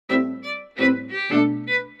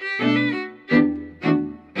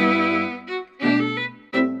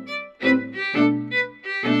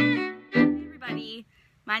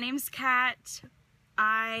name's Kat.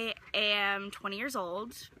 I am 20 years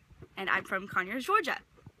old and I'm from Conyers, Georgia.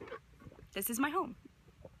 This is my home.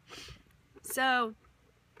 So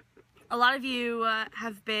a lot of you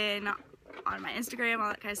have been on my Instagram, all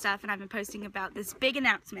that kind of stuff, and I've been posting about this big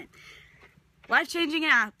announcement, life-changing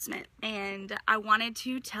announcement, and I wanted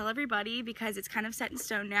to tell everybody because it's kind of set in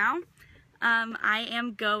stone now. I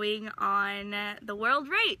am going on the World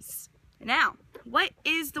Race. Now, what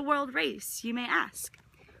is the World Race, you may ask?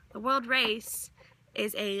 The World Race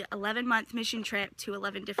is a 11-month mission trip to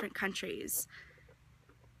 11 different countries.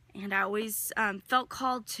 And I always felt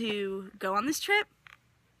called to go on this trip.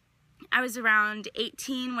 I was around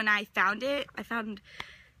 18 when I found it. I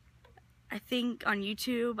think on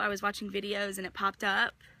YouTube, I was watching videos and it popped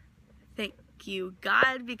up. Thank you,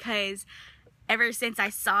 God, because ever since I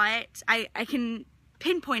saw it, I can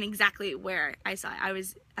pinpoint exactly where I saw it. I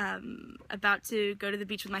was about to go to the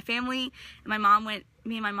beach with my family, and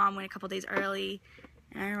me and my mom went a couple days early,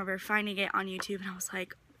 and I remember finding it on YouTube, and I was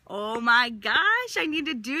like, oh my gosh, I need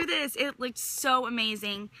to do this. It looked so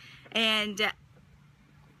amazing, and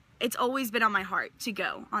it's always been on my heart to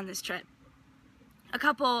go on this trip. A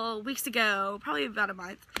couple weeks ago, probably about a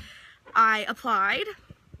month, I applied.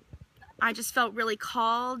 I just felt really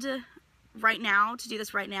called right now to do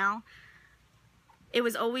this right now. It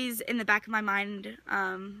was always in the back of my mind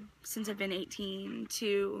since I've been 18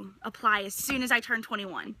 to apply as soon as I turned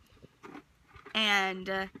 21.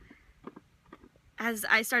 And as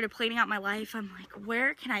I started planning out my life, I'm like,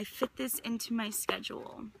 where can I fit this into my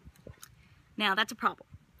schedule? Now, that's a problem.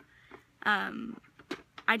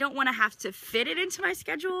 I don't want to have to fit it into my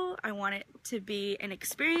schedule. I want it to be an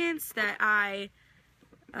experience that I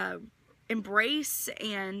embrace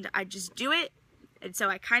and I just do it. And so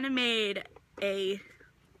I kind of made a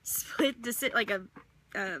split decision, like a,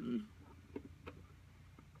 I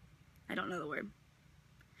don't know the word.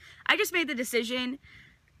 I just made the decision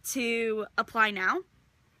to apply now.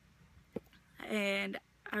 And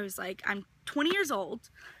I was like, I'm 20 years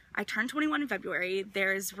old. I turned 21 in February.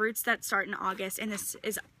 There's routes that start in August, and this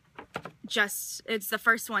is it's the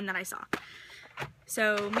first one that I saw.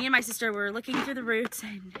 So me and my sister were looking through the routes,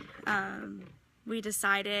 and we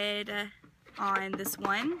decided on this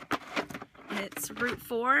one. And it's Route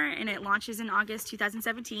 4, and it launches in August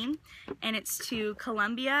 2017, and it's to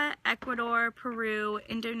Colombia, Ecuador, Peru,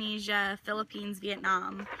 Indonesia, Philippines,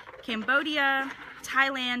 Vietnam, Cambodia,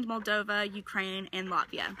 Thailand, Moldova, Ukraine, and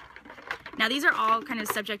Latvia. Now these are all kind of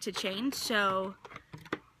subject to change, so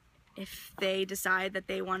if they decide that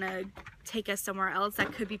they want to take us somewhere else,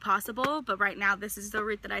 that could be possible, but right now this is the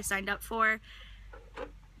route that I signed up for,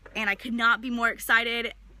 and I could not be more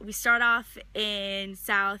excited. We start off in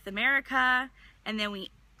South America, and then we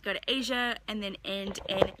go to Asia, and then end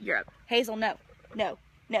in Europe. Hazel, no, no,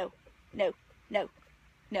 no, no, no,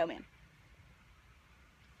 no, ma'am.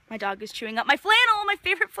 My dog is chewing up my flannel, my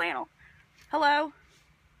favorite flannel. Hello?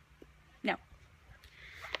 No.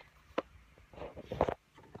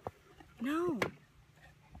 No.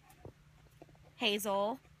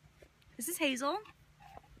 Hazel. This is Hazel.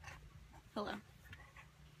 Hello.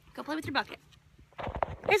 Go play with your bucket.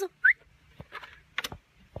 Hazel.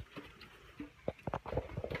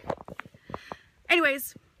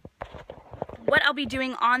 Anyways, what I'll be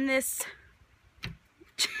doing on this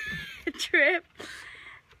trip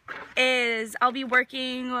is I'll be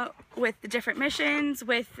working with the different missions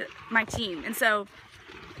with my team. And so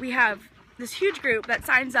we have this huge group that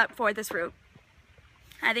signs up for this route.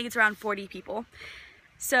 I think it's around 40 people.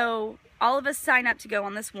 So all of us sign up to go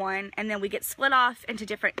on this one, and then we get split off into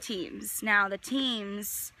different teams. Now the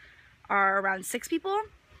teams are around 6 people,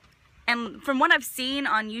 and from what I've seen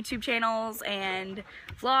on YouTube channels and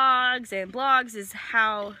vlogs and blogs is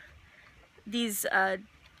how these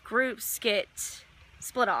groups get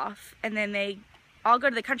split off, and then they all go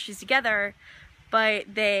to the countries together,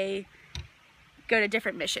 but they go to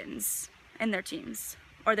different missions in their teams,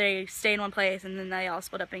 or they stay in one place and then they all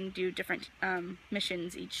split up and do different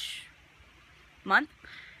missions each month.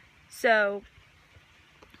 So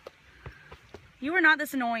you were not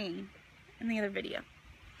this annoying in the other video.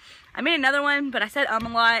 I made another one, but I said a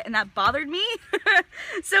lot and that bothered me.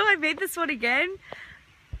 So I made this one again.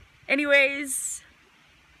 Anyways,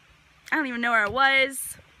 I don't even know where I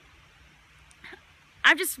was.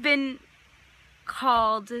 I've just been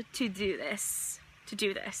called to do this.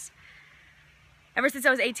 Ever since I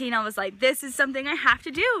was 18, I was like, this is something I have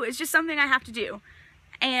to do. It's just something I have to do.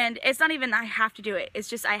 And it's not even I have to do it. It's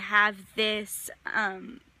just I have this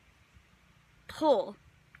pull.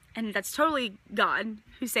 And that's totally God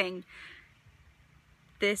who's saying,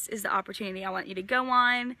 this is the opportunity I want you to go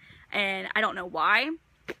on. And I don't know why.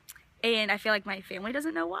 and I feel like my family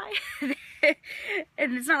doesn't know why.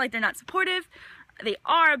 And it's not like they're not supportive. They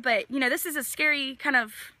are, but you know, this is a scary kind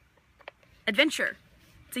of adventure.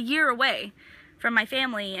 It's a year away from my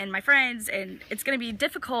family and my friends, and it's going to be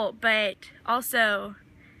difficult, but also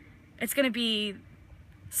it's going to be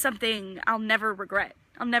something I'll never regret.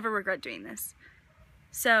 I'll never regret doing this.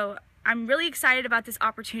 So I'm really excited about this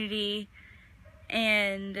opportunity,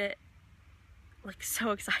 and like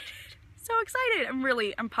so excited. So excited.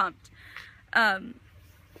 I'm pumped.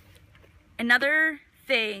 Another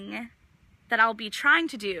thing that I'll be trying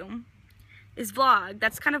to do is vlog.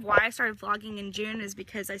 That's kind of why I started vlogging in June, is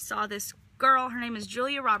because I saw this girl. Her name is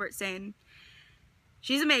Julia Robertson.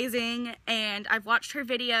 She's amazing, and I've watched her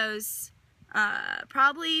videos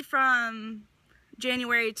probably from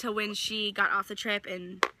January to when she got off the trip,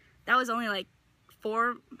 and that was only like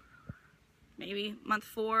 4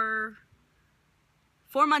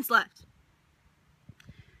 months left.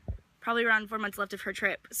 Probably around 4 months left of her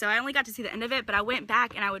trip. So I only got to see the end of it, but I went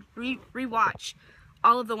back and I would re-watch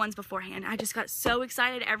all of the ones beforehand. I just got so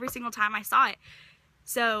excited every single time I saw it.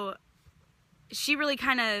 So she really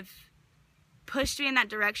kind of pushed me in that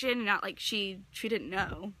direction. Not like she didn't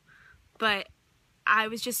know, but I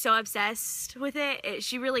was just so obsessed with it.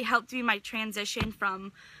 She really helped me my transition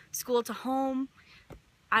from school to home.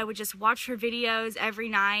 I would just watch her videos every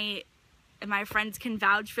night, and my friends can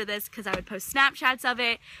vouch for this because I would post Snapchats of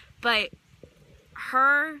it. But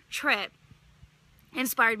her trip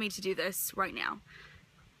inspired me to do this right now,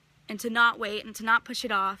 and to not wait and to not push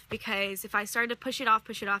it off, because if I started to push it off,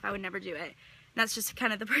 I would never do it. And that's just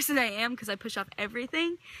kind of the person I am, because I push off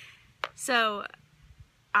everything. So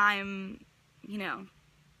I'm, you know,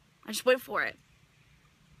 I just went for it.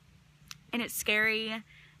 And it's scary,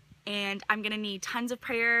 and I'm gonna need tons of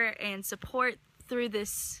prayer and support through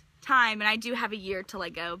this time. And I do have a year to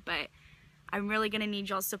let go, but I'm really gonna need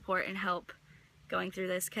y'all's support and help going through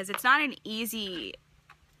this, because it's not an easy,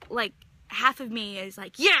 like, half of me is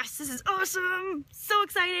like, yes, this is awesome, so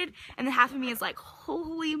excited, and then half of me is like,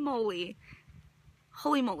 holy moly,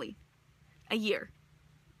 a year.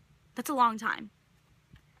 That's a long time.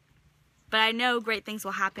 But I know great things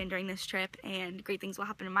will happen during this trip, and great things will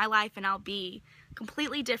happen in my life, and I'll be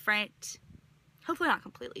completely different. Hopefully not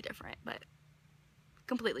completely different, but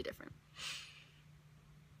completely different.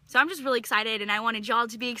 So I'm just really excited, and I wanted y'all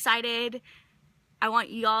to be excited. I want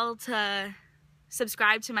y'all to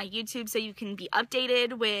subscribe to my YouTube so you can be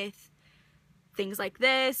updated with things like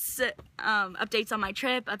this, updates on my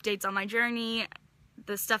trip, updates on my journey,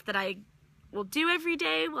 the stuff that I will do every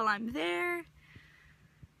day while I'm there.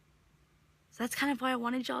 So that's kind of why I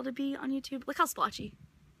wanted y'all to be on YouTube. Look how splotchy.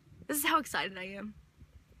 This is how excited I am.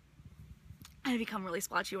 I become really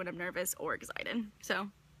splotchy when I'm nervous or excited, so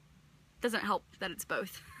it doesn't help that it's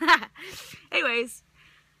both. Anyways,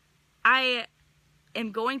 I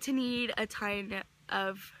am going to need a ton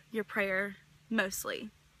of your prayer, mostly.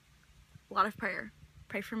 A lot of prayer.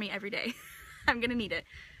 Pray for me every day. I'm gonna need it.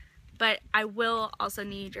 But I will also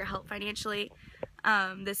need your help financially.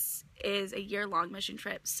 This is a year-long mission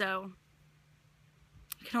trip, so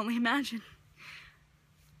I can only imagine.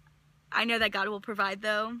 I know that God will provide,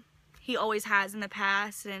 though. He always has in the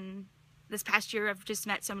past, and this past year I've just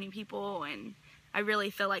met so many people, and I really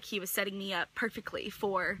feel like He was setting me up perfectly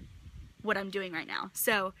for what I'm doing right now.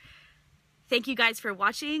 So thank you guys for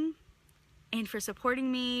watching and for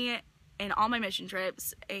supporting me in all my mission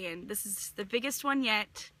trips, and this is the biggest one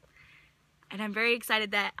yet, and I'm very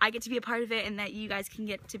excited that I get to be a part of it and that you guys can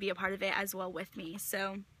get to be a part of it as well with me.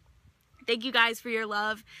 So thank you guys for your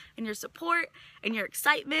love and your support and your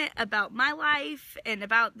excitement about my life and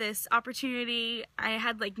about this opportunity. I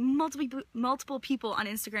had like multiple people on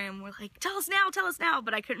Instagram were like, tell us now,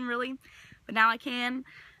 but I couldn't really, but now I can.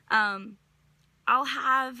 I'll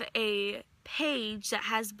have a page that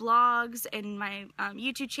has blogs and my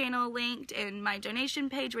YouTube channel linked, and my donation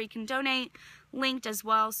page where you can donate linked as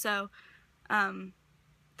well. So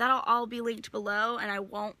that'll all be linked below, and I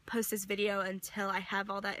won't post this video until I have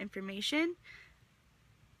all that information.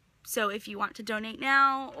 So if you want to donate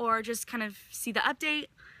now or just kind of see the update,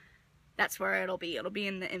 that's where it'll be. It'll be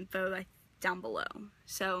in the info down below.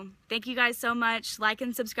 So thank you guys so much. Like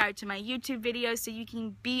and subscribe to my YouTube videos so you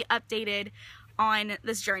can be updated on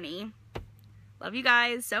this journey. Love you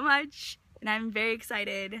guys so much, and I'm very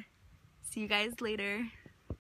excited. See you guys later.